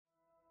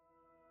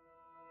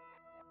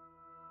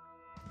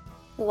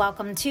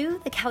Welcome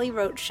to The Kelly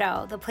Roach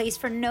Show, the place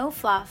for no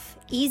fluff,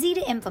 easy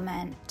to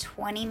implement,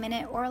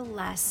 20-minute or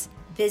less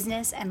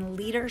business and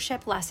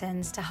leadership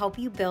lessons to help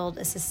you build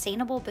a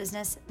sustainable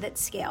business that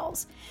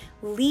scales.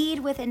 Lead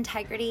with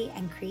integrity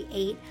and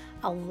create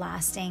a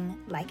lasting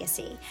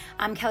legacy.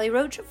 I'm Kelly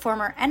Roach,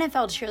 former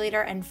NFL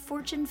cheerleader and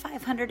Fortune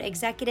 500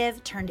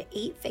 executive turned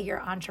 8-figure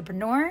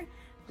entrepreneur.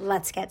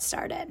 Let's get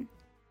started.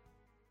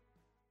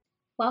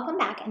 Welcome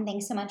back, and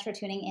thanks so much for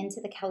tuning into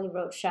The Kelly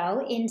Roach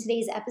Show. In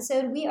today's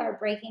episode, we are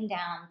breaking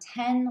down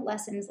 10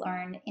 lessons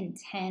learned in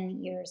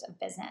 10 years of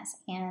business.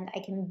 And I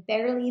can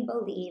barely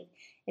believe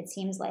it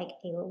seems like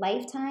a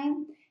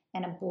lifetime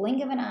and a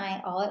blink of an eye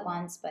all at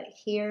once, but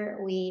here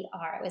we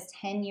are. It was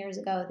 10 years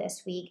ago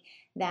this week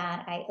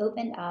that I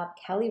opened up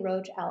Kelly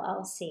Roach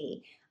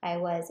LLC. I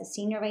was a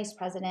senior vice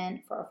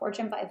president for a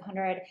Fortune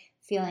 500,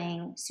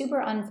 feeling super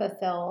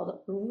unfulfilled,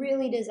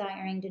 really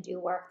desiring to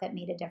do work that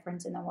made a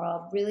difference in the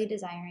world, really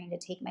desiring to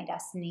take my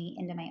destiny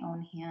into my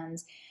own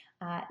hands.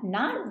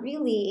 Not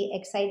really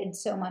excited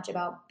so much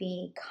about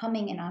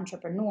becoming an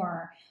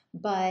entrepreneur,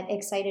 but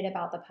excited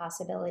about the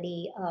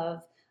possibility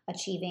of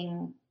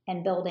achieving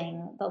and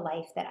building the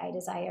life that I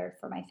desired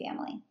for my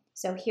family.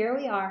 So here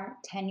we are,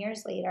 10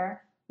 years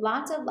later,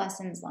 lots of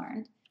lessons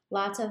learned,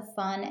 lots of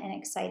fun and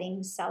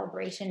exciting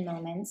celebration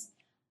moments,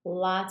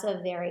 lots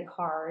of very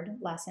hard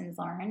lessons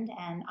learned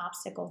and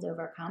obstacles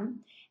overcome.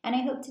 And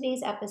I hope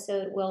today's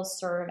episode will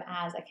serve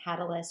as a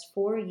catalyst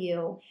for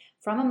you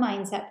from a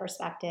mindset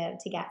perspective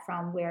to get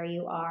from where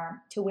you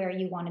are to where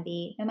you want to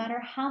be, no matter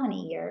how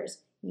many years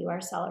you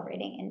are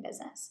celebrating in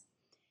business.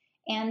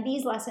 And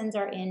these lessons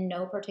are in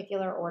no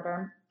particular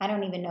order. I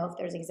don't even know if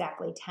there's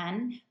exactly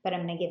 10, but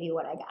I'm going to give you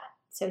what I got.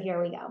 So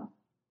here we go.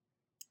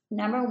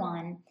 Number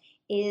 1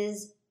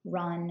 is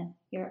run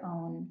your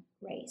own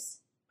race.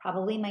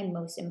 Probably my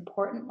most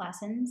important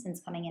lesson since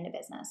coming into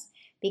business.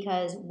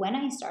 Because when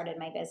I started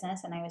my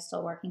business and I was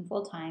still working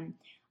full time,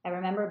 I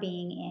remember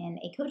being in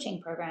a coaching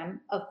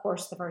program. Of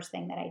course, the first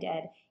thing that I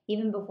did,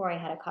 even before I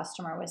had a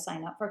customer, was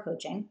sign up for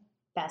coaching.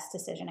 Best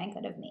decision I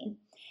could have made.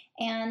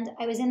 And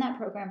I was in that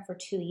program for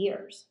 2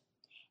 years.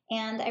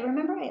 And I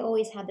remember I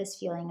always had this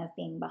feeling of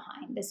being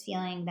behind, this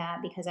feeling that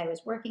because I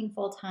was working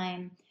full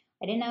time,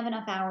 I didn't have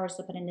enough hours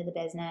to put into the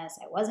business.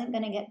 I wasn't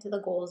going to get to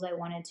the goals I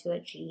wanted to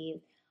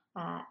achieve.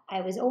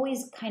 I was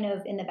always kind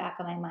of in the back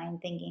of my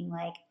mind thinking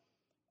like,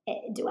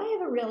 do I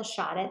have a real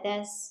shot at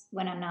this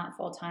when I'm not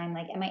full time?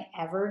 Like, am I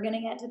ever going to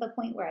get to the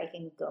point where I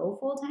can go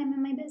full time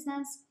in my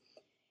business?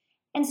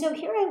 And so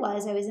here I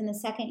was in the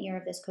second year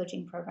of this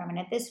coaching program. And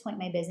at this point,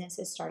 my business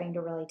is starting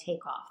to really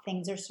take off.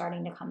 Things are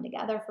starting to come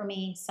together for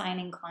me,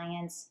 signing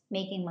clients,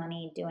 making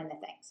money, doing the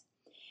things.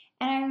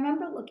 And I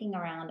remember looking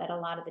around at a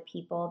lot of the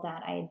people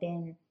that I had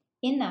been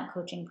in that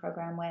coaching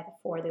program with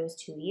for those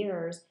 2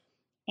 years.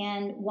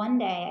 And one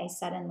day I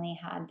suddenly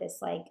had this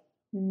like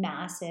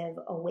massive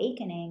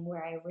awakening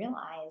where I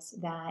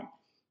realized that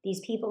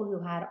these people who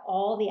had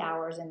all the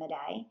hours in the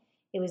day,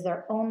 it was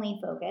their only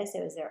focus,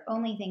 it was their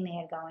only thing they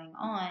had going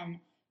on,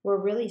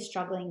 were really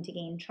struggling to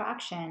gain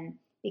traction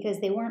because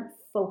they weren't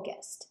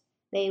focused.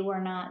 They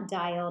were not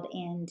dialed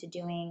in to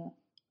doing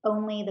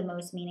only the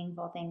most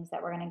meaningful things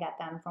that were going to get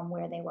them from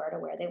where they were to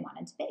where they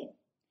wanted to be.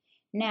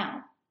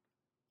 Now,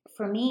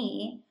 for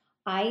me,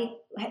 I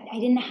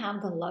didn't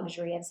have the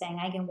luxury of saying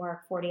I can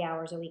work 40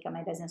 hours a week on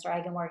my business or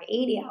I can work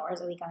 80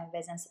 hours a week on my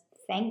business.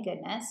 Thank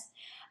goodness.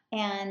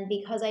 And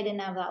because I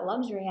didn't have that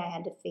luxury, I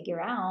had to figure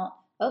out,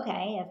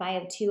 okay, if I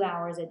have 2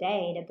 hours a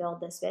day to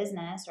build this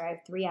business or I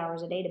have 3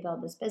 hours a day to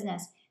build this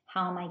business,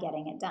 how am I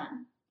getting it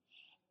done?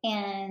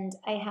 And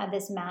I had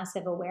this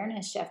massive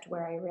awareness shift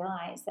where I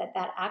realized that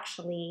that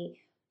actually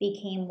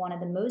became one of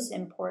the most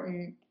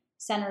important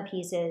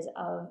centerpieces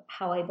of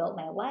how I built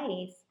my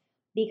life.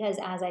 Because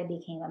as I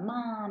became a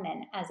mom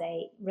and as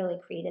I really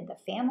created the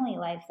family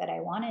life that I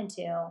wanted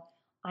to,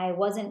 I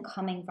wasn't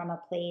coming from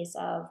a place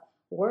of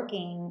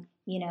working,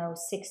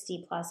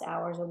 60 plus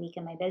hours a week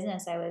in my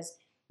business. I was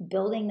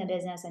building the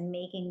business and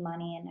making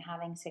money and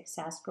having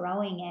success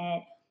growing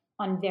it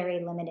on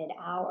very limited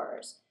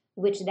hours,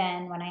 which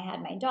then when I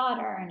had my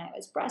daughter and I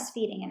was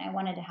breastfeeding and I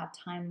wanted to have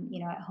time,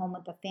 at home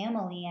with the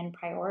family and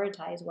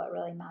prioritize what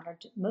really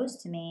mattered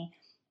most to me,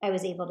 I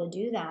was able to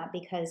do that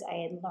because I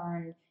had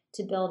learned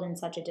to build in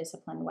such a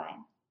disciplined way.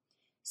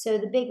 So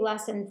the big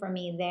lesson for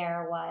me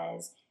there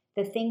was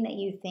the thing that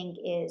you think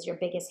is your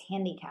biggest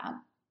handicap,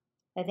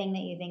 the thing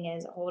that you think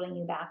is holding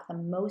you back the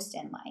most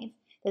in life,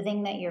 the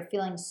thing that you're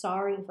feeling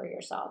sorry for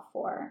yourself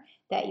for,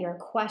 that you're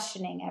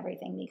questioning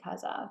everything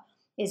because of,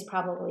 is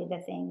probably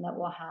the thing that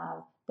will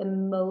have the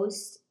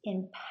most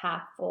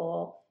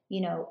impactful,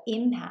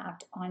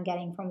 impact on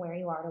getting from where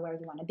you are to where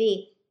you want to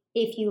be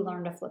if you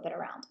learn to flip it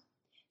around.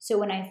 So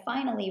when I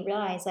finally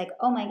realized like,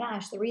 oh my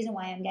gosh, the reason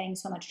why I'm getting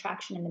so much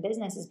traction in the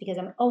business is because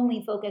I'm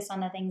only focused on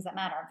the things that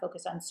matter. I'm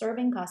focused on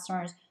serving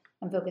customers.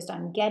 I'm focused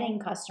on getting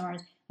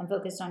customers. I'm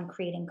focused on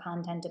creating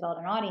content to build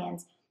an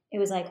audience. It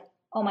was like,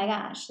 oh my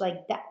gosh,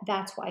 like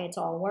that's why it's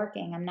all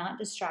working. I'm not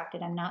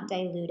distracted. I'm not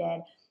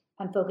diluted.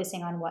 I'm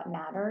focusing on what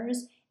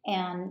matters.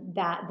 And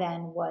that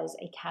then was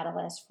a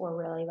catalyst for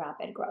really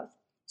rapid growth.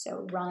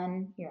 So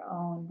run your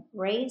own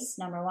race,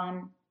 number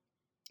one.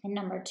 And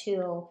number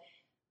two,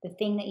 the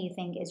thing that you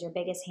think is your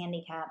biggest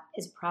handicap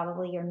is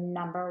probably your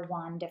number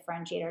one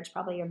differentiator. It's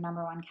probably your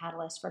number one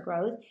catalyst for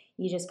growth.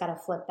 You just got to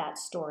flip that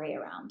story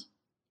around,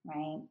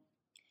 right?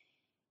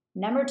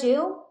 Number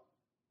two,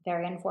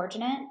 very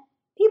unfortunate,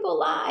 people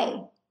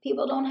lie.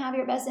 People don't have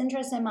your best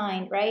interest in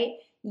mind, right?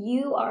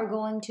 You are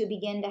going to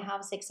begin to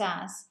have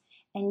success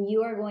and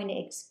you are going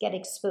to get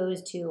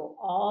exposed to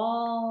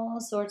all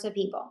sorts of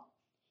people.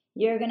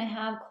 You're going to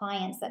have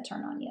clients that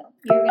turn on you.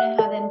 You're going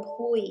to have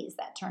employees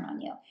that turn on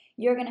you.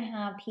 You're going to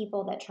have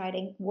people that try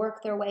to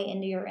work their way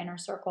into your inner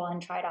circle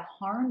and try to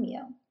harm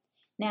you.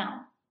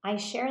 Now, I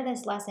share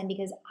this lesson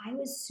because I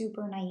was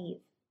super naive.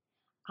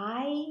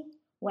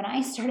 When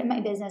I started my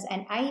business,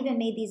 and I even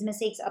made these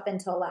mistakes up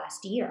until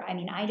last year. I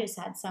mean, I just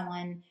had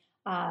someone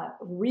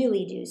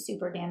really do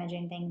super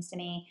damaging things to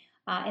me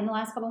in the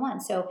last couple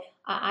months. So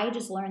I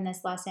just learned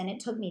this lesson. It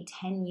took me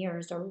 10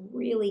 years to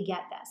really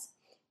get this.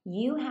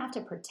 You have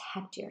to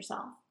protect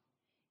yourself.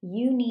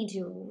 You need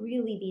to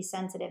really be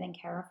sensitive and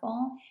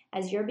careful.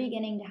 As you're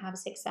beginning to have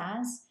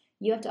success,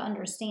 you have to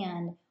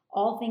understand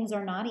all things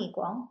are not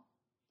equal.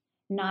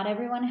 Not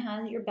everyone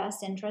has your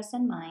best interest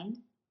in mind.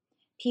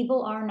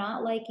 People are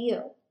not like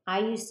you.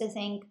 I used to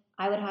think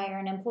I would hire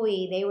an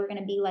employee, they were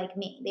going to be like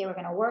me. They were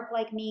going to work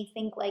like me,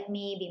 think like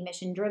me, be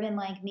mission driven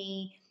like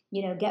me,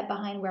 get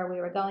behind where we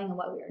were going and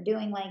what we were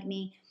doing like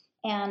me.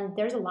 And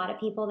there's a lot of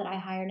people that I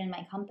hired in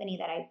my company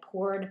that I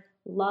poured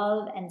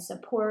love and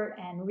support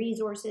and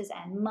resources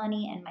and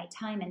money and my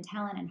time and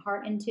talent and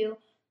heart into.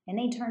 And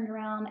they turned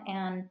around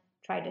and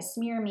tried to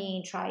smear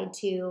me, tried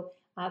to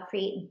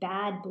create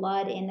bad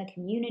blood in the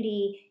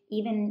community,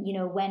 even,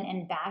 went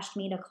and bashed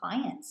me to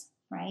clients,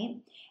 right?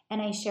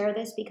 And I share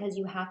this because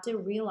you have to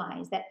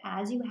realize that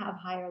as you have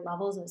higher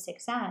levels of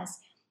success,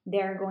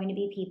 there are going to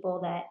be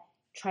people that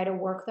try to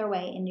work their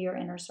way into your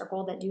inner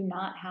circle that do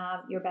not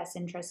have your best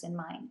interests in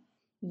mind.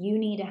 You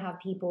need to have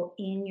people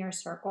in your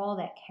circle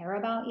that care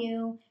about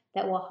you,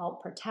 that will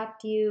help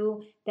protect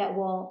you, that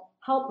will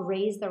help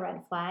raise the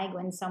red flag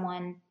when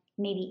someone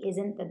maybe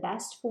isn't the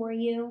best for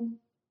you.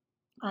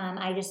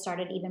 I just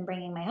started even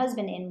bringing my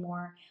husband in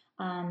more,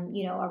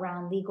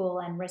 around legal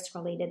and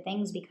risk-related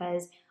things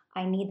because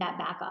I need that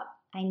backup.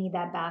 I need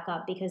that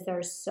backup because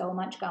there's so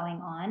much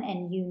going on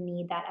and you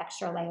need that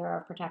extra layer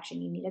of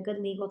protection. You need a good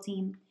legal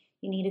team.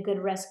 You need a good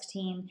risk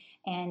team,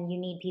 and you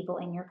need people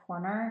in your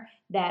corner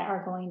that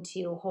are going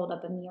to hold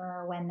up a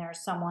mirror when there's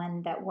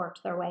someone that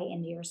worked their way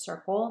into your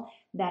circle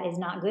that is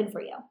not good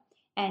for you.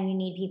 And you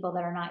need people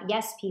that are not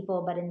yes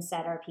people, but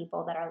instead are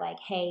people that are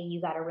like, hey,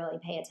 you got to really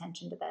pay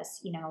attention to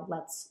this.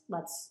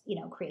 Let's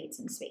create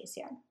some space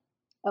here.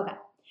 Okay.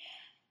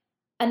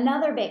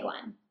 Another big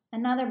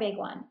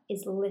one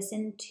is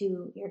listen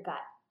to your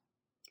gut.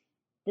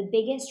 The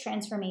biggest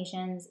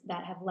transformations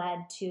that have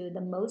led to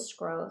the most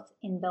growth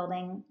in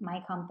building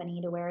my company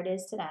to where it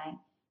is today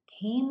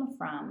came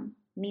from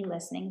me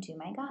listening to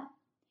my gut.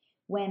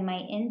 When my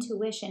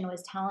intuition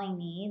was telling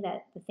me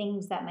that the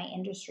things that my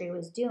industry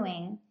was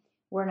doing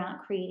were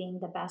not creating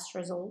the best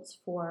results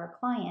for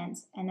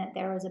clients and that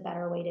there was a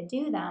better way to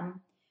do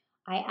them,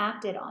 I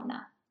acted on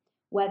that.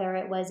 Whether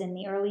it was in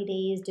the early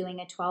days doing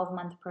a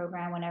 12-month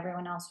program when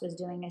everyone else was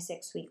doing a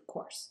 6-week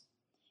course,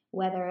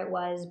 whether it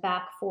was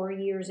back 4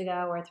 years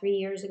ago or 3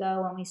 years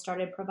ago when we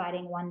started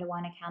providing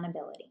one-to-one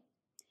accountability,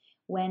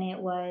 when it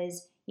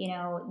was,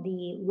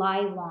 the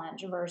live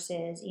launch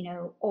versus,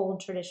 old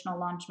traditional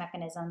launch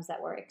mechanisms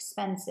that were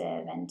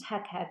expensive and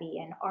tech heavy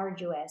and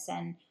arduous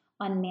and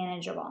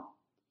unmanageable,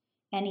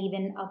 and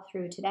even up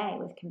through today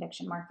with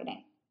conviction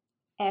marketing.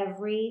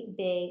 Every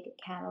big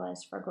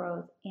catalyst for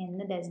growth in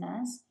the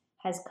business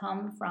has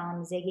come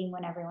from zigging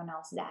when everyone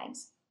else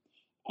zags.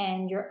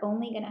 And you're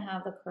only going to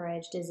have the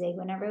courage to zig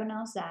when everyone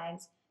else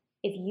zags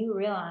if you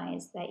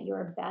realize that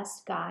your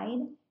best guide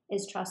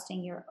is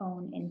trusting your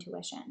own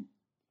intuition.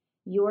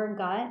 Your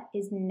gut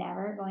is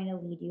never going to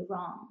lead you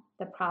wrong.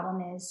 The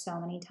problem is so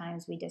many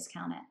times we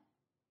discount it.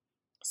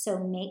 So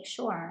make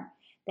sure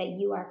that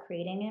you are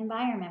creating an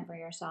environment for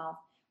yourself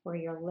where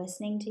you're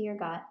listening to your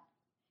gut,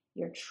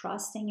 you're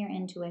trusting your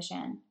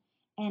intuition,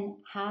 and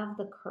have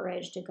the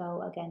courage to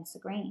go against the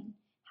grain.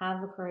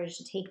 Have the courage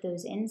to take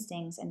those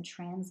instincts and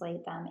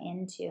translate them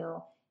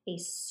into a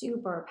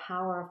super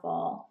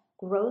powerful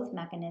growth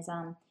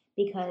mechanism,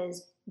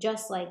 because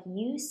just like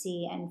you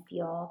see and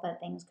feel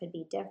that things could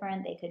be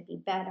different, they could be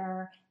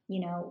better,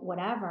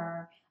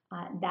 whatever,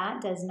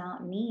 that does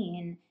not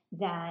mean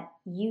that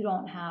you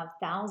don't have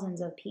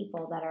thousands of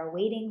people that are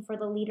waiting for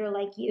the leader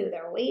like you.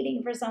 They're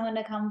waiting for someone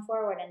to come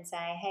forward and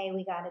say, hey,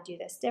 we got to do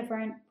this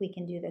different. We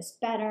can do this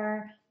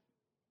better,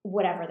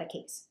 whatever the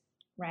case,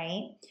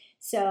 right?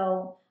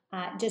 So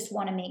just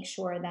want to make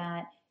sure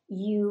that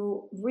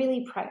you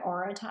really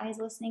prioritize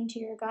listening to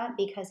your gut,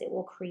 because it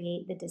will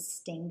create the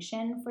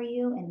distinction for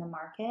you in the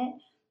market.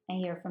 I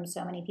hear from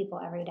so many people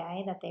every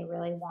day that they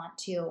really want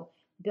to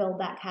build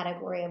that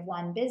category of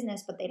one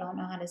business, but they don't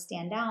know how to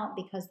stand out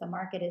because the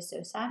market is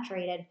so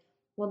saturated.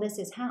 Well, this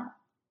is how.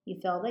 You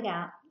fill the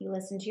gap, you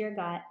listen to your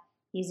gut,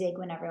 you zig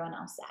when everyone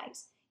else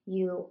zags.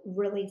 You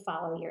really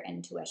follow your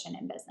intuition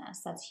in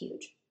business. That's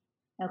huge.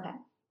 Okay.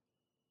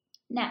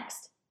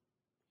 Next,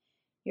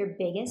 your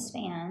biggest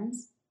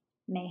fans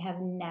may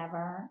have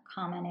never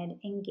commented,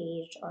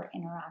 engaged, or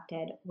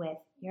interacted with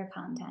your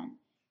content.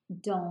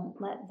 Don't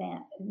let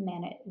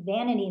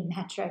vanity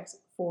metrics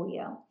fool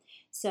you.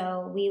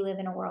 So we live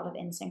in a world of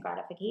instant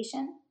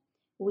gratification.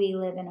 We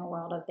live in a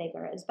world of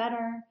bigger is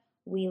better.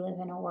 We live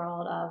in a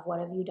world of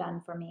what have you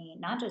done for me,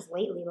 not just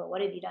lately, but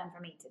what have you done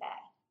for me today,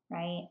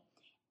 right?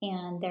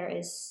 And there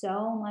is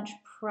so much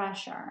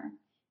pressure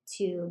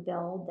to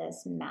build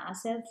this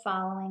massive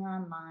following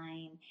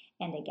online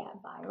and to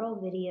get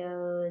viral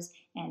videos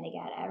and to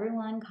get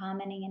everyone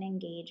commenting and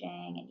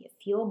engaging, and you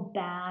feel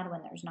bad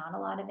when there's not a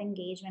lot of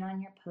engagement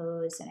on your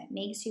posts, and it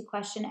makes you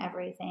question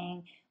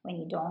everything when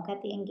you don't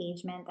get the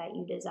engagement that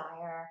you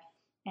desire,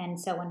 and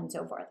so on and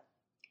so forth.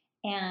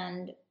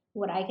 And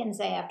what I can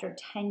say after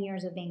 10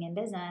 years of being in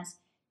business,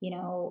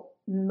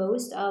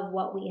 most of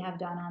what we have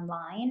done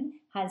online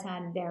has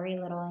had very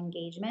little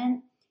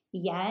engagement,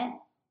 yet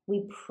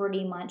we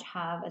pretty much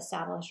have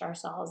established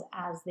ourselves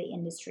as the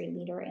industry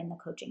leader in the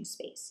coaching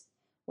space.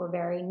 We're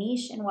very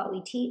niche in what we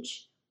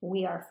teach.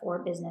 We are for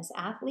business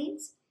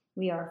athletes.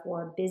 We are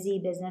for busy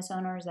business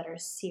owners that are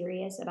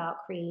serious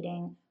about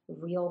creating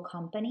real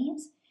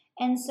companies.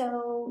 And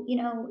so,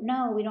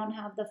 no, we don't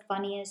have the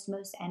funniest,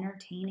 most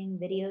entertaining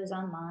videos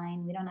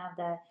online. We don't have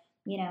the,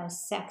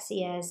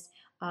 sexiest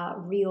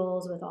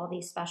reels with all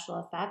these special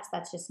effects.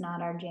 That's just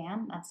not our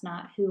jam. That's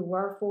not who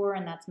we're for,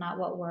 and that's not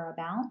what we're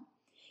about.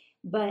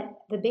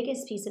 But the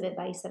biggest piece of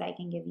advice that I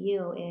can give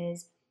you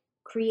is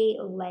create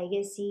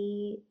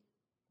legacy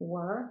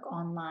work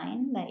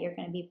online that you're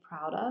going to be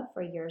proud of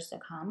for years to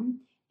come,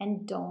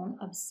 and don't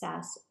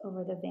obsess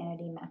over the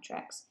vanity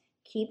metrics.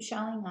 Keep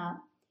showing up.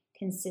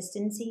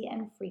 Consistency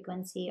and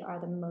frequency are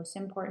the most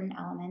important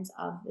elements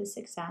of the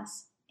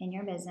success in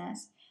your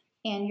business.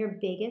 And your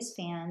biggest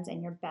fans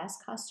and your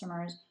best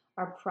customers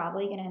are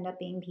probably going to end up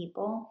being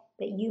people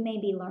that you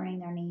may be learning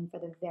their name for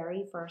the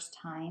very first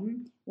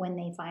time when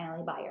they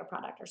finally buy your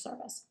product or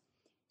service.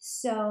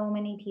 So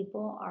many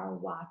people are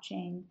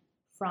watching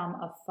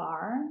from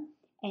afar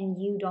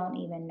and you don't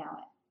even know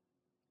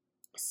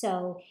it.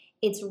 So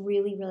it's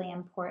really, really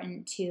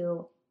important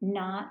to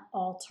not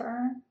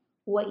alter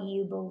what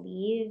you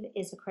believe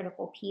is a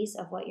critical piece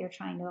of what you're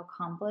trying to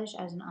accomplish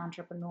as an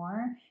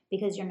entrepreneur,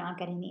 because you're not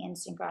getting the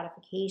instant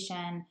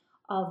gratification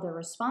of the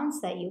response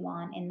that you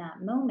want in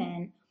that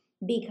moment,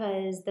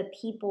 because the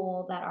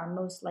people that are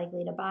most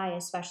likely to buy,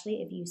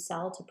 especially if you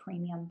sell to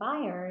premium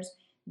buyers,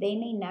 they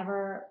may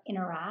never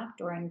interact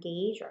or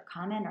engage or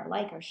comment or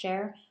like or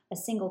share a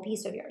single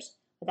piece of yours,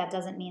 but that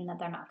doesn't mean that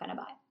they're not going to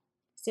buy.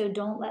 So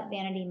don't let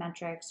vanity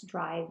metrics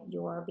drive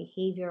your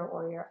behavior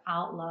or your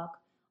outlook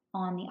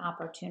on the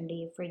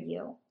opportunity for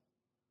you.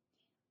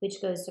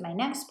 Which goes to my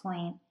next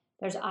point,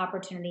 there's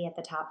opportunity at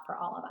the top for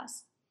all of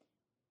us.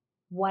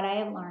 What I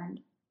have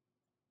learned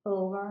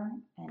over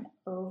and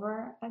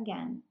over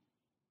again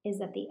is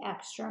that the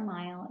extra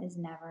mile is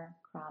never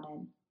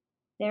crowded.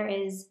 There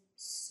is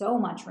so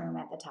much room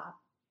at the top.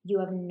 You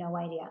have no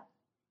idea.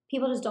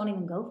 People just don't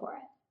even go for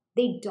it.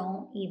 They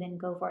don't even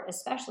go for it,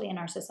 especially in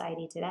our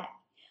society today.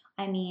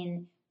 I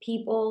mean,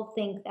 people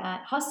think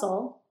that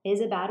hustle is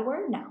a bad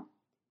word now.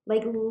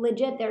 Like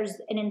legit, there's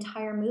an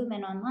entire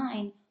movement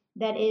online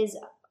that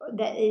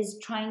is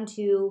trying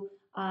to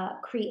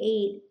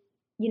create,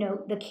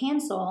 the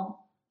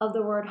cancel of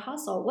the word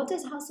hustle. What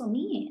does hustle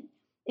mean?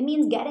 It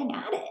means getting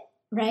at it,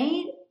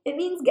 right? It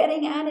means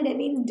getting at it. It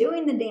means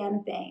doing the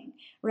damn thing,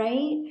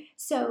 right?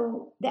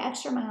 So the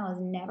extra mile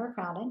is never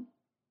crowded.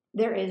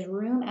 There is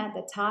room at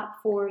the top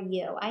for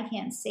you. I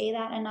can't say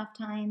that enough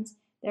times.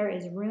 There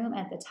is room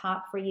at the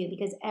top for you,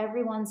 because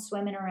everyone's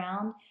swimming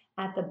around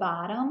at the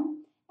bottom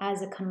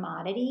as a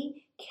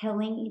commodity,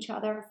 killing each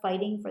other,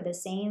 fighting for the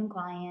same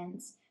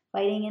clients,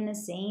 fighting in the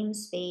same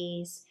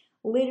space,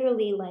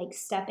 literally like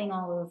stepping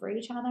all over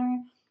each other.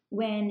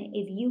 When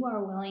if you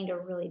are willing to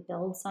really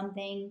build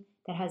something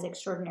that has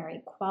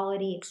extraordinary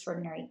quality,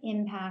 extraordinary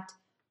impact,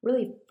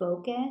 really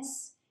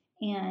focus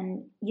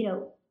and,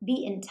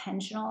 be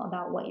intentional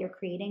about what you're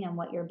creating and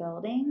what you're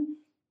building,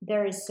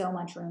 there is so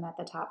much room at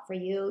the top for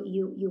you.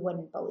 You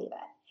wouldn't believe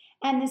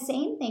it. And the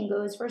same thing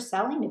goes for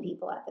selling to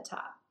people at the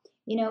top.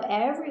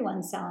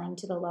 Everyone's selling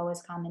to the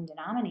lowest common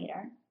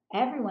denominator.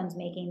 Everyone's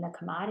making the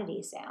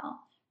commodity sale,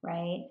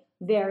 right?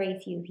 Very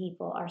few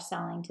people are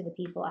selling to the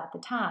people at the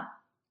top.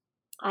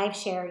 I've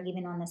shared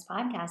even on this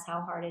podcast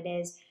how hard it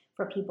is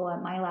for people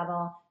at my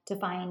level to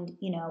find,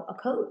 a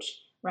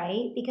coach,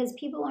 right? Because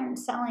people aren't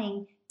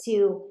selling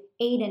to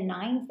 8 and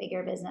 9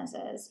 figure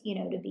businesses,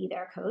 to be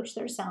their coach.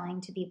 They're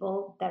selling to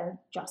people that are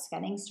just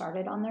getting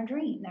started on their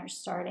dream. They're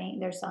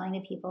selling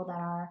to people that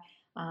are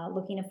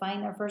looking to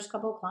find their first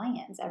couple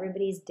clients.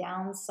 Everybody's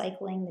down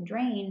cycling the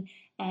drain,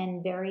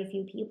 and very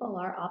few people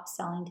are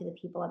upselling to the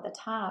people at the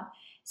top.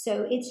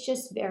 So it's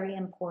just very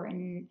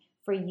important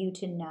for you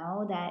to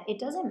know that it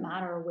doesn't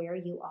matter where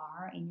you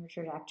are in your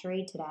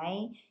trajectory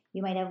today.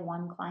 You might have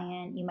one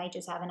client, you might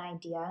just have an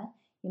idea,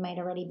 you might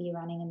already be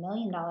running $1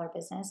 million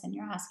business and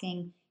you're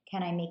asking,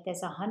 can I make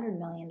this $100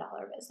 million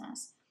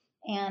business?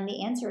 And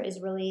the answer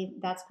is really,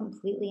 that's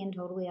completely and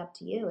totally up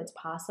to you. It's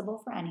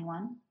possible for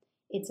anyone.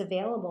 It's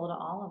available to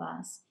all of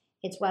us.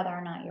 It's whether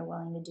or not you're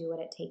willing to do what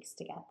it takes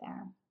to get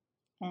there.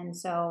 And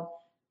so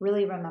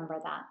really remember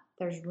that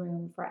there's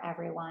room for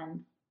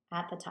everyone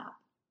at the top.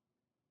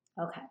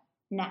 Okay,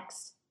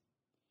 next.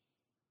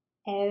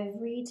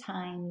 Every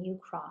time you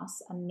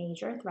cross a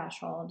major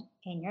threshold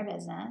in your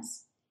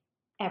business,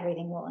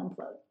 everything will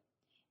implode.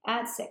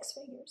 At 6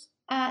 figures,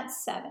 at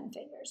 7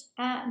 figures,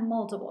 at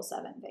multiple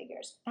 7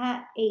 figures,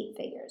 at 8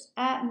 figures,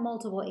 at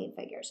multiple 8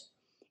 figures.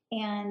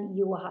 And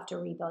you will have to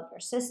rebuild your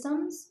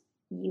systems.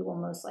 You will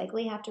most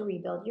likely have to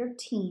rebuild your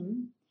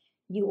team.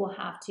 You will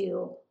have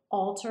to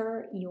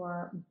alter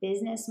your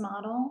business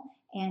model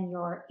and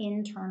your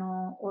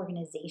internal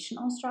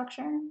organizational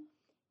structure.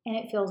 And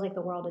it feels like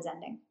the world is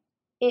ending.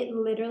 It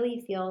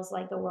literally feels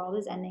like the world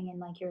is ending and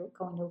like you're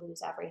going to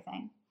lose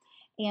everything.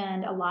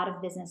 And a lot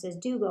of businesses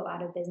do go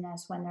out of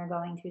business when they're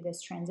going through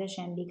this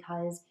transition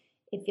because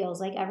it feels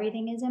like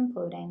everything is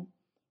imploding.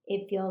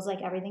 It feels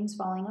like everything's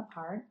falling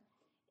apart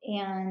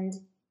and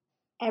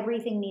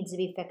everything needs to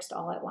be fixed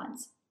all at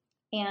once.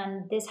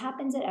 And this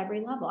happens at every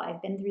level.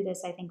 I've been through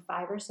this, I think,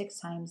 5 or 6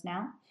 times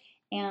now.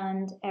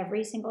 And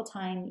every single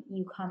time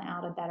you come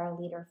out a better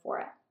leader for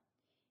it.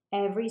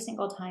 Every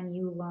single time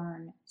you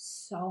learn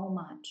so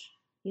much.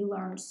 You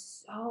learn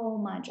so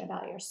much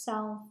about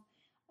yourself,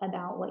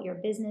 about what your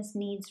business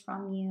needs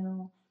from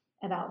you,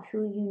 about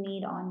who you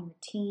need on your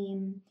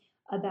team,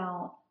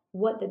 about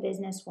what the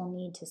business will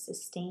need to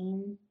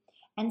sustain.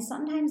 And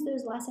sometimes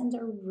those lessons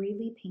are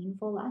really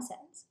painful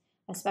lessons,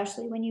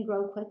 especially when you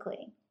grow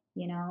quickly.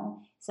 You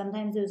know,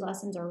 sometimes those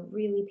lessons are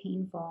really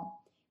painful.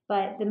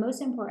 But the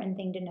most important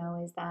thing to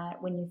know is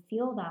that when you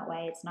feel that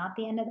way, it's not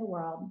the end of the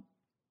world.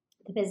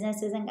 The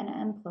business isn't going to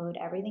implode.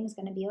 Everything's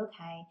going to be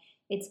okay.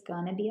 It's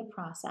going to be a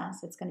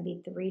process. It's going to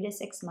be 3 to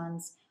 6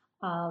 months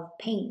of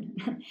pain.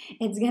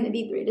 It's going to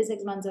be 3 to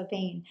 6 months of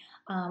pain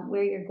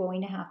where you're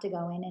going to have to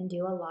go in and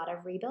do a lot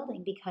of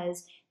rebuilding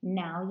because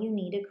now you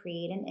need to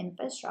create an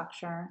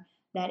infrastructure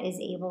that is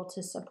able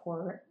to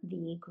support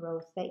the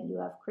growth that you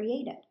have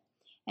created.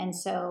 And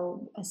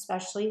so,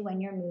 especially when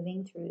you're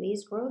moving through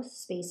these growth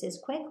spaces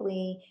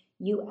quickly,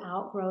 you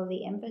outgrow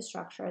the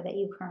infrastructure that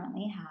you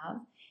currently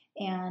have.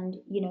 And,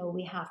 you know,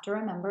 we have to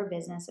remember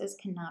businesses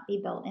cannot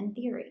be built in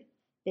theory.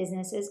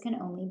 Businesses can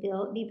only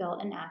be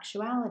built in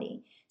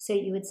actuality. So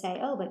you would say,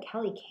 oh, but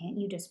Kelly, can't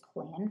you just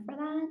plan for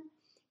that?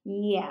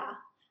 Yeah.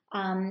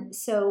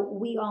 So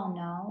we all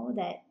know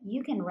that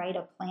you can write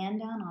a plan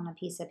down on a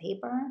piece of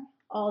paper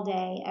all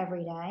day,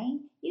 every day.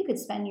 You could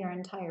spend your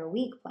entire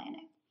week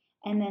planning.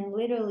 And then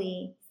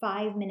literally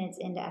 5 minutes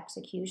into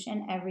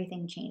execution,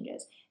 everything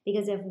changes.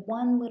 Because if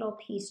one little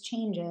piece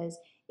changes,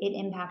 it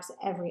impacts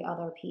every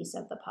other piece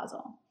of the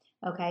puzzle.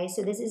 Okay,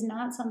 so this is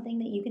not something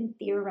that you can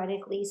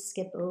theoretically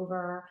skip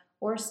over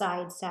or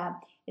sidestep.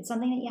 It's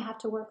something that you have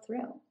to work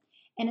through.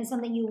 And it's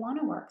something you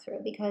want to work through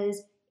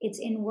because it's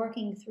in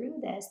working through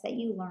this that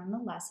you learn the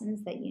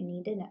lessons that you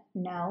need to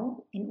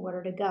know in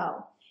order to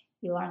go.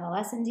 You learn the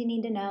lessons you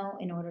need to know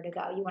in order to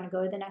go. You want to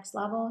go to the next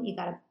level, you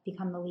got to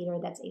become the leader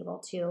that's able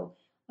to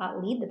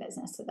lead the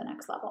business to the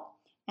next level.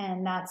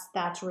 And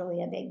that's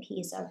really a big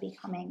piece of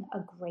becoming a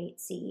great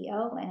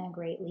CEO and a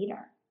great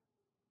leader.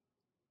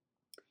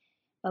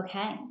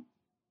 Okay,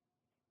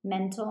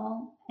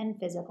 mental and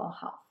physical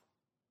health.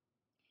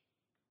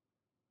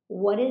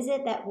 What is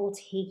it that will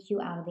take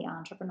you out of the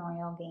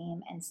entrepreneurial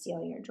game and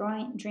steal your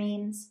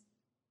dreams?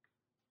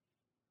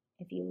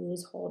 If you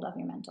lose hold of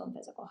your mental and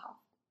physical health.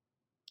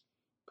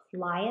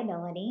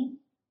 Pliability,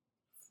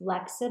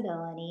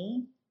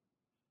 flexibility,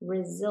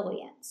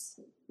 resilience.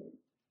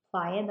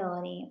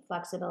 Pliability,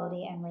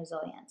 flexibility, and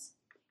resilience.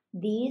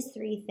 These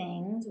 3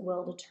 things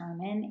will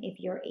determine if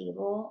you're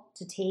able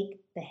to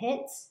take the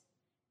hits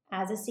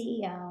as a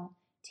CEO,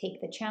 take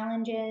the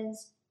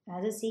challenges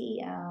as a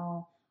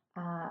CEO,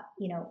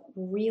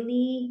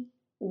 really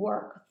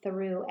work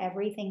through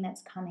everything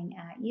that's coming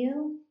at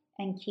you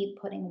and keep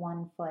putting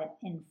one foot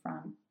in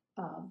front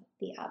of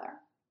the other.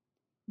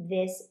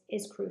 This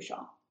is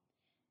crucial.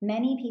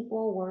 Many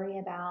people worry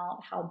about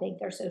how big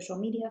their social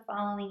media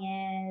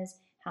following is,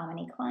 how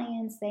many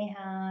clients they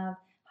have,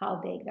 how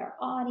big their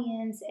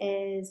audience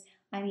is.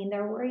 I mean,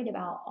 they're worried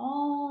about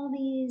all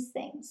these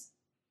things.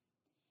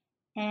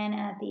 And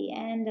at the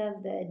end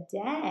of the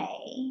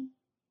day,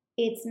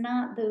 it's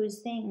not those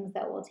things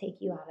that will take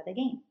you out of the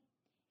game.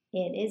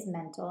 It is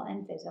mental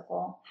and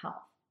physical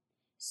health.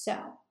 So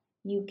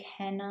you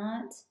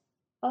cannot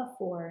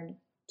afford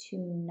to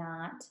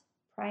not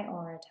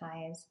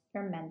prioritize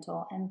your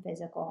mental and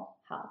physical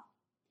health.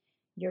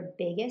 Your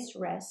biggest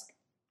risk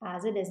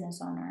as a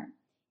business owner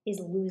is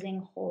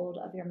losing hold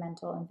of your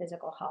mental and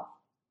physical health.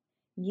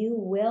 You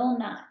will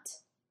not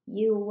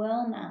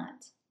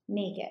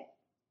make it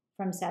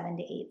from 7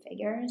 to 8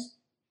 figures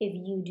if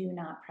you do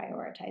not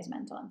prioritize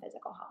mental and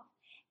physical health.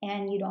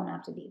 And you don't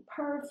have to be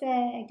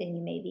perfect, and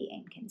you may be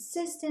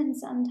inconsistent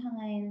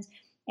sometimes,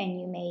 and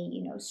you may,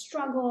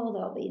 struggle.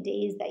 There'll be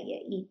days that you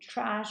eat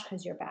trash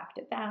because you're back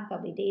to back.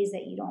 There'll be days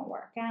that you don't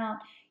work out,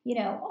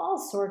 all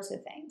sorts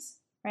of things,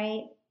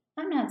 right?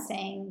 I'm not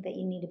saying that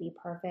you need to be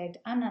perfect.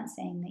 I'm not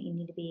saying that you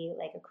need to be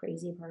like a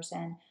crazy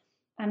person.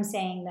 I'm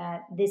saying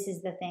that this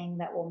is the thing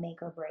that will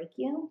make or break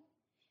you.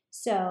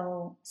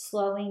 So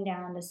slowing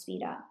down to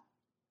speed up.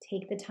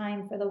 Take the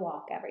time for the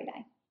walk every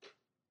day.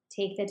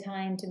 Take the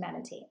time to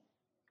meditate.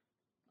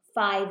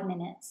 5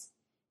 minutes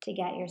to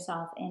get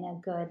yourself in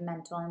a good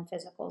mental and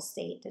physical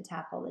state to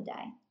tackle the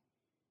day.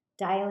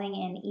 Dialing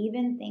in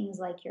even things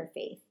like your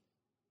faith.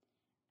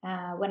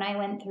 When I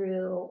went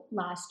through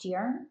last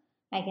year,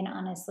 I can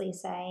honestly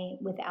say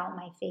without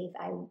my faith,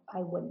 I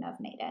wouldn't have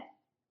made it.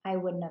 I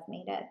wouldn't have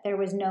made it. There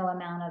was no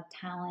amount of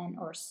talent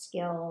or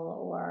skill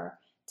or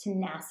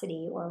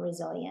tenacity or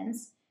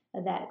resilience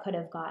that could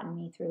have gotten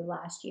me through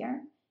last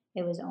year.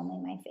 It was only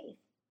my faith.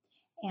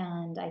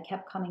 And I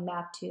kept coming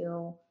back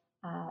to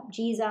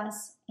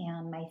Jesus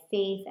and my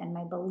faith and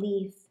my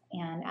belief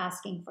and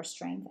asking for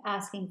strength,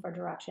 asking for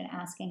direction,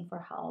 asking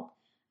for help,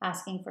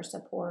 asking for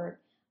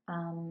support,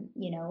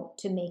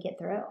 to make it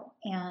through.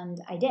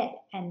 And I did.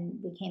 And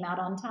we came out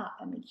on top,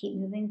 and we keep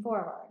moving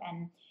forward.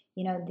 And,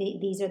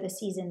 these are the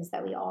seasons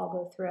that we all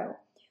go through.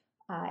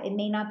 It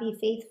may not be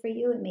faith for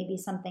you. It may be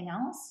something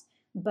else.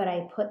 But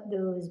I put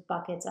those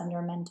buckets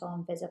under mental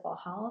and physical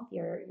health,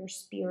 your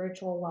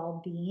spiritual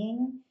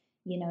well-being,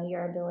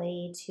 your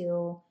ability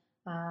to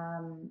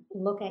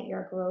look at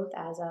your growth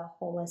as a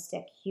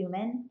holistic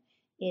human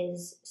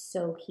is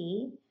so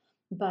key.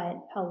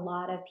 But a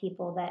lot of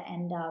people that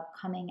end up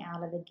coming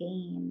out of the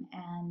game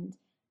and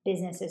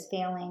businesses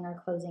failing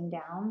or closing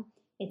down,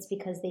 it's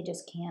because they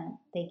just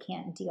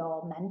can't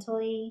deal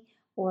mentally,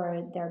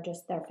 or their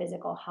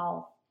physical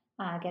health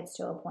gets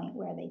to a point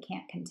where they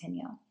can't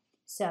continue.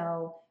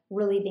 So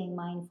really being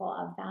mindful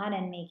of that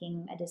and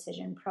making a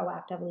decision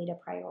proactively to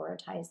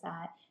prioritize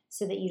that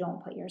so that you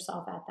don't put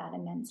yourself at that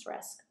immense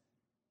risk.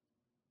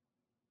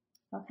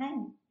 Okay,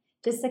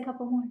 just a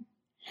couple more.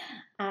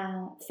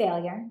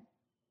 Failure,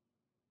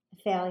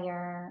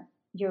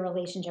 your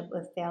relationship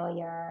with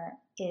failure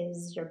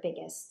is your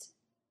biggest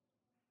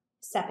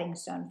stepping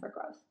stone for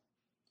growth.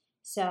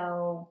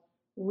 So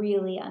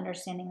really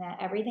understanding that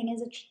everything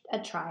is a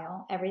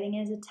trial, everything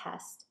is a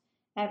test,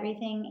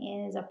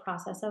 everything is a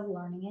process of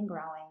learning and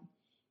growing.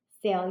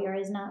 Failure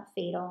is not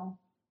fatal.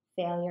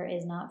 Failure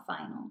is not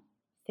final.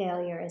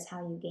 Failure is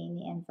how you gain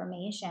the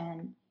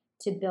information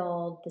to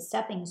build the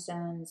stepping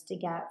stones to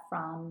get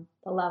from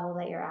the level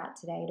that you're at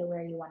today to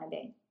where you want to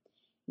be.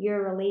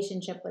 Your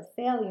relationship with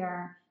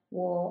failure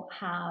will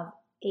have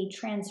a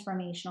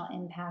transformational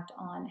impact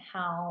on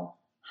how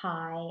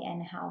high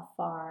and how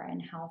far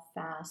and how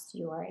fast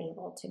you are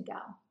able to go.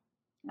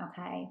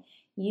 Okay?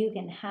 You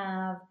can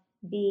have,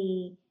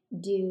 be,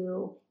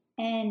 do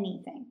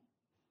anything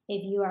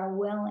if you are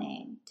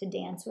willing to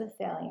dance with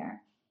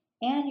failure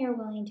and you're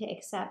willing to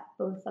accept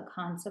both the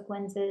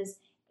consequences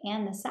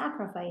and the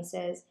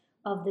sacrifices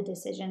of the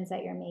decisions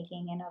that you're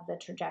making and of the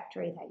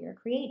trajectory that you're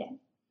creating.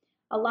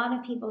 A lot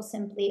of people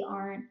simply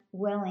aren't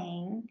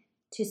willing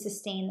to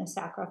sustain the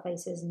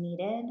sacrifices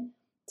needed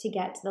to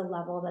get to the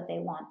level that they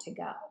want to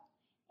go.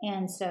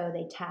 And so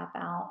they tap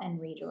out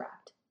and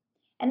redirect.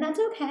 And that's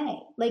okay.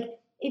 Like,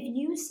 if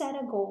you set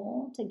a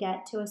goal to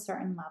get to a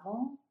certain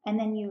level and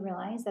then you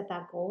realize that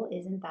that goal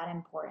isn't that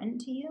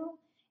important to you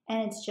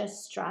and it's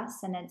just stress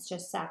and it's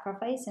just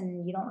sacrifice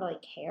and you don't really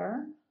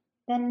care,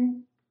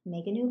 then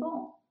make a new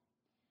goal.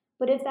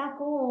 But if that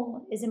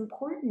goal is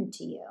important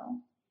to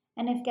you,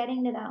 and if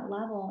getting to that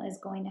level is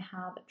going to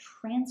have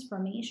a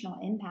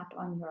transformational impact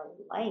on your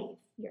life,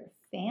 your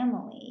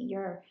family,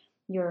 your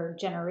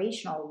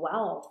generational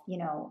wealth,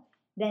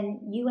 then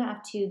you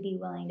have to be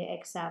willing to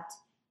accept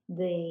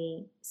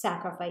the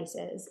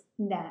sacrifices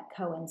that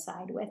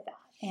coincide with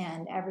that.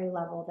 And every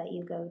level that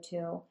you go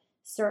to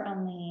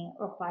certainly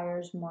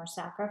requires more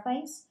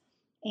sacrifice,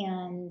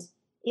 and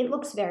it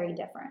looks very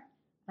different.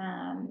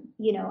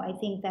 I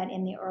think that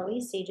in the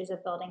early stages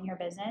of building your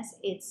business,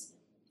 it's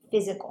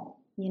physical.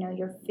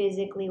 You're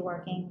physically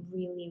working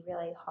really,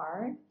 really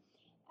hard.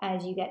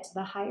 As you get to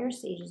the higher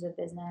stages of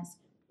business,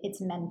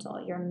 it's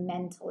mental. You're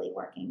mentally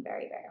working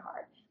very, very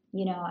hard.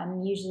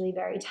 I'm usually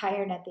very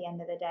tired at the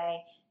end of the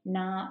day,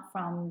 not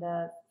from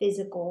the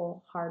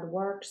physical hard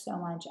work so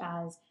much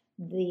as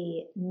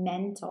the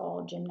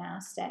mental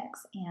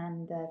gymnastics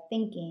and the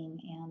thinking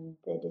and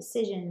the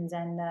decisions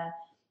and the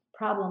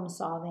problem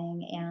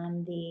solving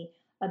and the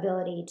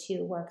ability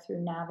to work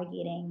through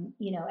navigating,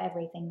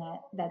 everything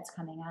that's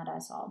coming at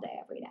us all day,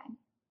 every day.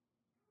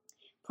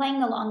 Playing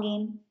the long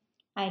game,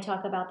 I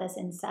talk about this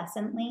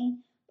incessantly,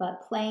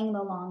 but playing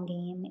the long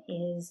game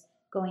is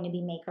going to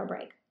be make or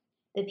break.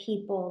 The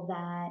people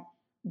that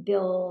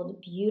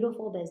build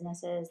beautiful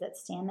businesses that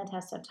stand the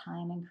test of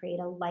time and create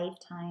a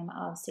lifetime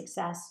of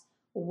success,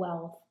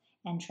 wealth,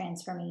 and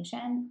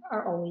transformation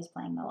are always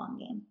playing the long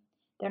game.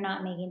 They're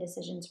not making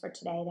decisions for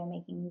today. They're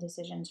making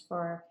decisions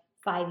for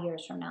 5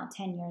 years from now,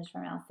 10 years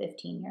from now,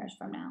 15 years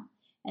from now.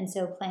 And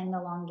so playing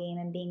the long game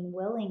and being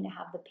willing to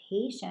have the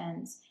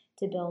patience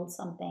to build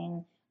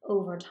something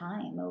over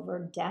time,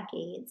 over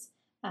decades,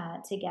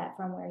 to get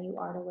from where you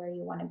are to where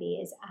you want to be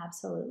is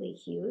absolutely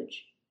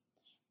huge.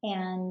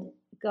 And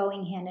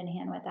going hand in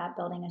hand with that,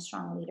 building a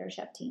strong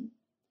leadership team.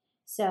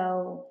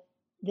 So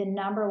the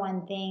number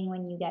one thing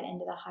when you get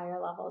into the higher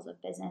levels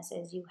of business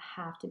is you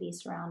have to be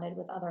surrounded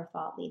with other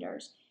thought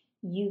leaders.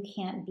 You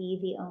can't be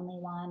the only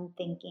one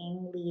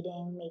thinking,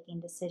 leading,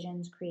 making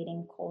decisions,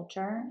 creating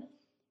culture.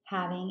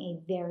 Having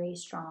a very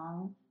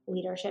strong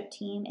leadership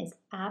team is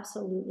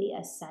absolutely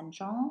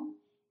essential.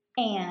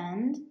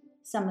 And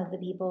some of the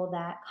people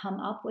that come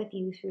up with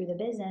you through the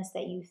business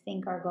that you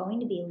think are going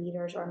to be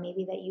leaders, or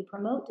maybe that you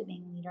promote to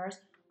being leaders,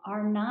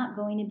 are not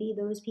going to be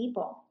those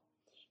people.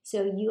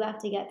 So you have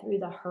to get through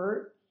the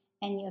hurt,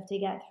 and you have to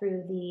get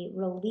through the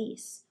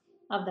release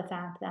of the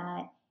fact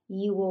that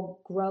you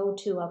will grow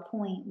to a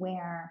point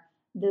where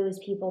those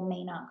people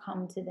may not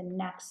come to the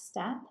next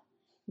step.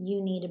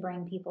 You need to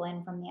bring people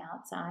in from the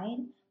outside,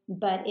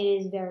 but it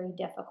is very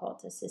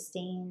difficult to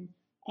sustain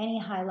any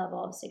high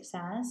level of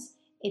success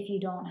if you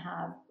don't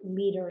have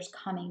leaders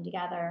coming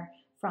together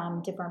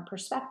from different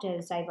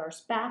perspectives,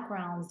 diverse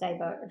backgrounds,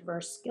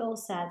 diverse skill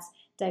sets,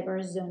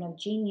 diverse zone of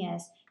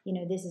genius.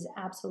 This is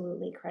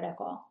absolutely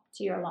critical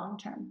to your long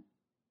term.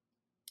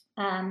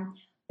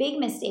 Big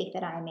mistake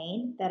that I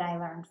made that I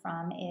learned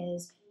from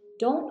is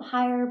don't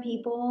hire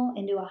people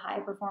into a high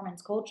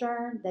performance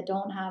culture that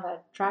don't have a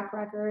track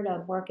record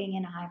of working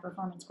in a high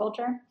performance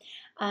culture.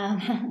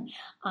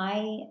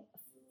 I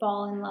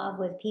fall in love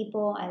with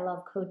people. I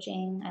love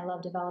coaching. I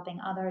love developing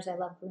others. I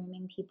love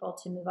grooming people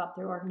to move up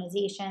through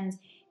organizations.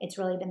 It's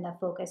really been the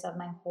focus of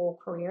my whole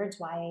career. It's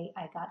why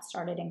I got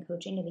started in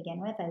coaching to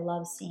begin with. I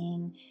love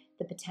seeing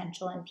the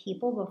potential in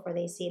people before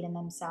they see it in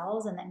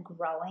themselves, and then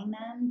growing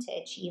them to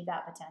achieve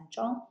that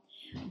potential.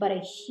 But a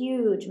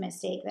huge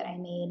mistake that I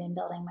made in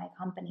building my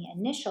company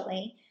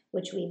initially,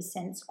 which we've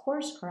since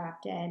course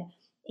corrected,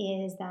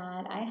 is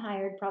that I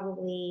hired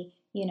probably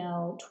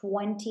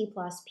 20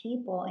 plus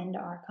people into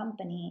our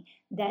company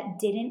that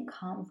didn't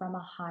come from a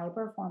high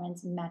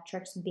performance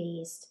metrics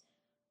based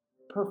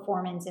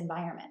performance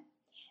environment.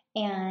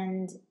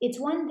 And it's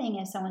one thing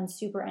if someone's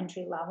super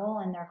entry level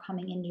and they're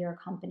coming into your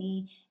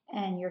company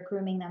and you're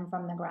grooming them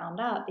from the ground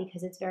up,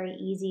 because it's very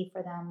easy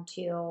for them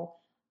to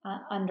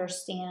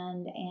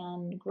understand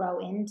and grow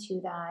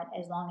into that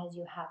as long as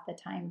you have the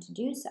time to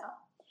do so.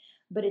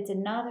 But it's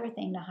another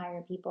thing to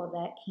hire people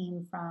that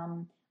came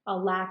from a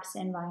lax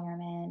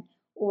environment,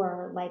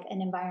 or like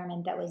an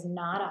environment that was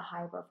not a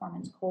high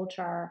performance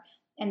culture,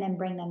 and then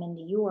bring them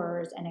into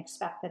yours and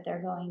expect that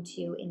they're going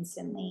to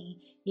instantly,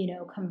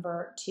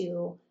 convert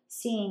to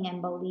seeing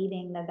and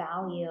believing the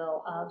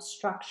value of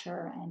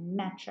structure and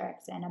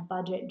metrics and a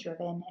budget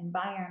driven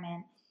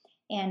environment.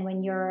 And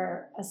when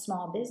you're a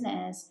small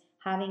business,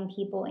 having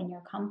people in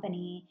your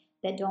company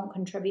that don't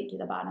contribute to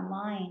the bottom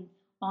line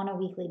on a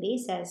weekly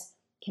basis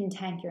can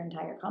tank your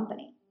entire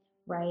company,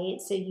 right?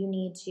 So you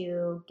need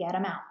to get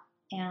them out.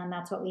 And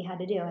that's what we had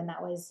to do. And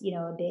that was,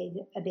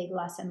 a big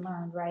lesson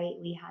learned, right?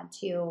 We had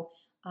to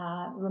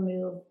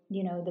remove,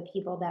 the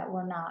people that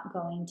were not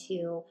going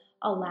to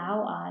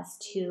allow us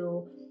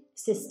to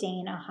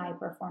sustain a high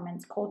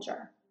performance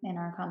culture in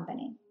our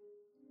company.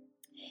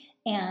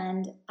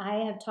 And I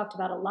have talked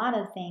about a lot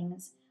of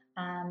things,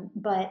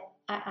 but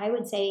I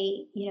would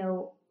say,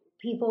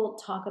 people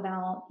talk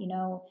about,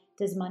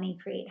 does money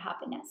create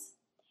happiness?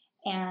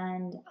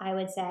 And I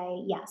would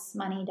say, yes,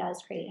 money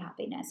does create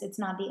happiness. It's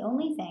not the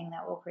only thing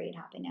that will create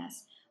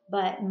happiness,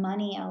 but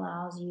money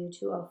allows you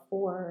to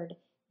afford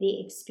the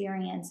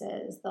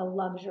experiences, the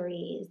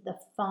luxuries, the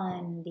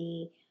fun,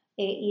 the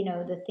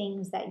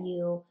things that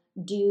you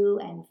do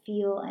and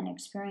feel and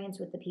experience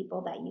with the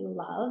people that you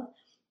love.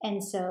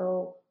 And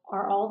so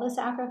are all the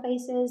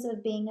sacrifices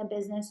of being a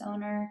business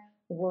owner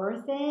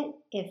worth it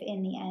if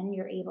in the end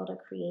you're able to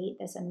create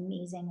this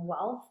amazing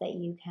wealth that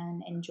you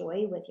can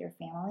enjoy with your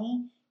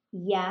family?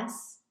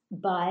 Yes,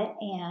 but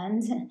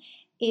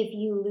if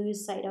you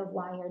lose sight of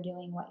why you're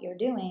doing what you're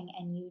doing,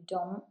 and you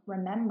don't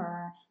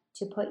remember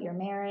to put your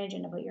marriage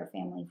and to put your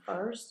family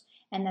first,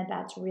 and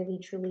that's really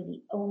truly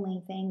the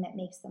only thing that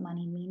makes the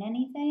money mean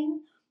anything,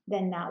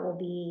 then that will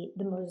be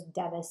the most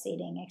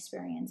devastating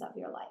experience of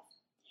your life.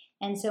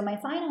 And so my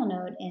final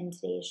note in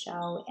today's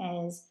show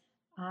is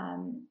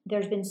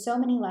there's been so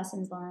many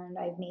lessons learned.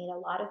 I've made a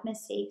lot of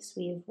mistakes.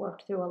 We've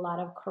worked through a lot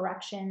of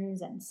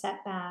corrections and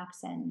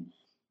setbacks and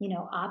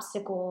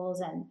obstacles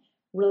and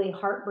really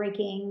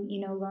heartbreaking,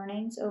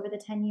 learnings over the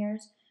 10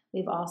 years.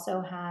 We've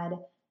also had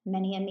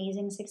many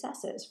amazing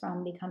successes,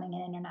 from becoming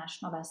an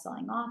international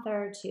best-selling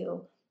author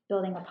to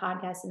building a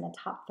podcast in the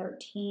top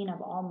 13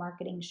 of all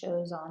marketing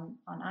shows on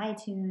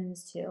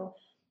iTunes, to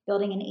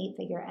building an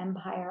 8-figure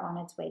empire on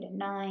its way to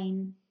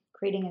 9,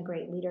 creating a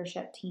great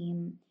leadership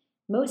team,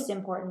 most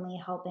importantly,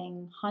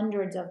 helping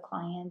hundreds of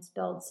clients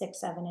build 6,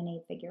 7, and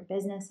 8-figure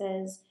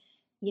businesses.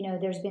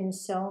 There's been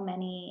so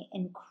many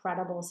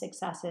incredible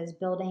successes.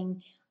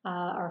 Building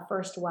our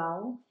first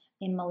well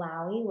in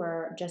Malawi.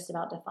 We're just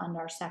about to fund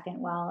our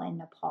second well in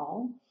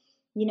Nepal.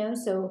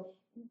 So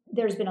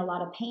there's been a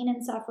lot of pain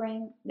and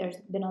suffering. There's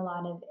been a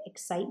lot of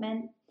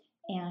excitement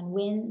and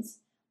wins.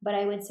 But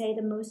I would say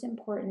the most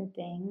important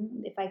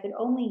thing, if I could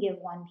only give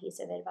one piece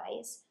of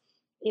advice,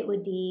 it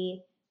would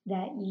be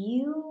that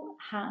you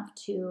have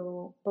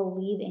to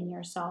believe in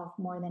yourself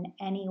more than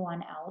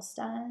anyone else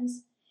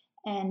does.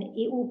 And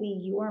it will be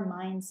your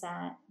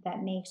mindset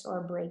that makes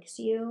or breaks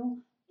you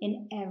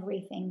in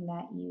everything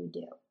that you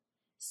do.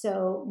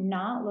 So,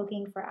 not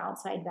looking for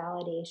outside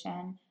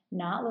validation,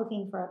 not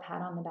looking for a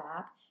pat on the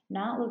back,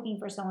 not looking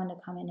for someone to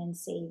come in and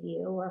save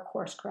you or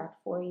course correct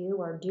for you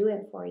or do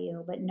it for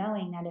you, but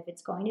knowing that if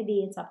it's going to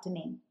be, it's up to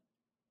me.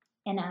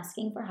 And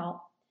asking for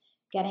help,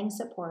 getting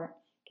support,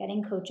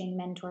 getting coaching,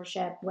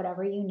 mentorship,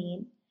 whatever you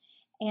need,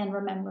 and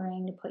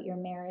remembering to put your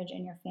marriage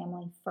and your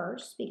family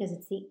first because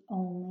it's the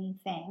only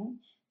thing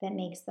that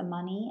makes the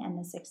money and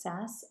the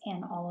success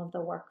and all of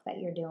the work that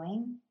you're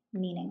doing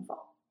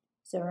meaningful.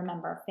 So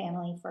remember,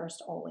 family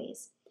first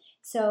always.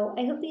 So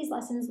I hope these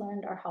lessons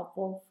learned are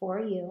helpful for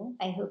you.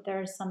 I hope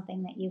there's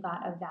something that you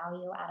got of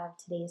value out of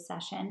today's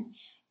session.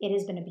 It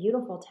has been a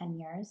beautiful 10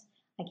 years.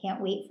 I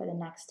can't wait for the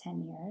next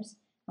 10 years.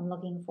 I'm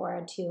looking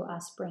forward to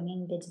us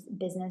bringing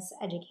business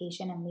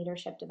education and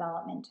leadership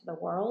development to the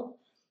world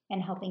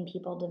and helping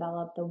people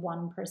develop the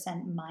 1%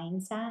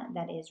 mindset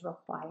that is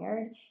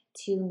required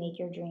to make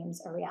your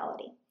dreams a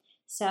reality.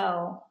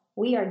 So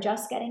we are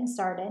just getting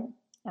started.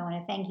 I want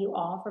to thank you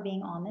all for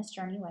being on this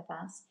journey with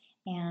us,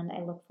 and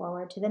I look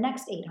forward to the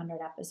next 800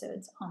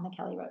 episodes on The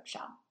Kelly Roach Show.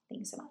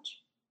 Thanks so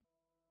much.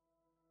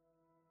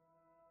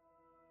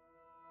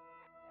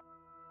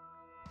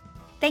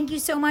 Thank you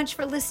so much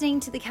for listening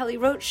to The Kelly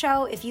Roach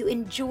Show. If you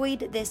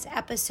enjoyed this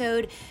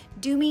episode,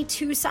 do me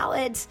 2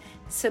 solids.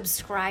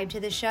 Subscribe to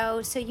the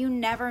show so you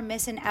never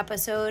miss an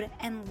episode,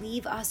 and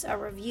leave us a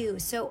review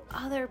so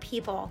other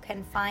people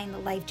can find the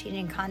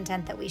life-changing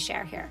content that we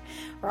share here.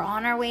 We're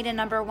on our way to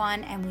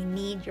 #1, and we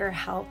need your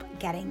help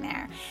getting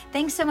there.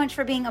 Thanks so much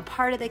for being a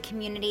part of the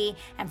community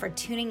and for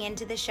tuning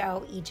into the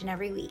show each and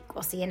every week.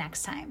 We'll see you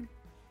next time.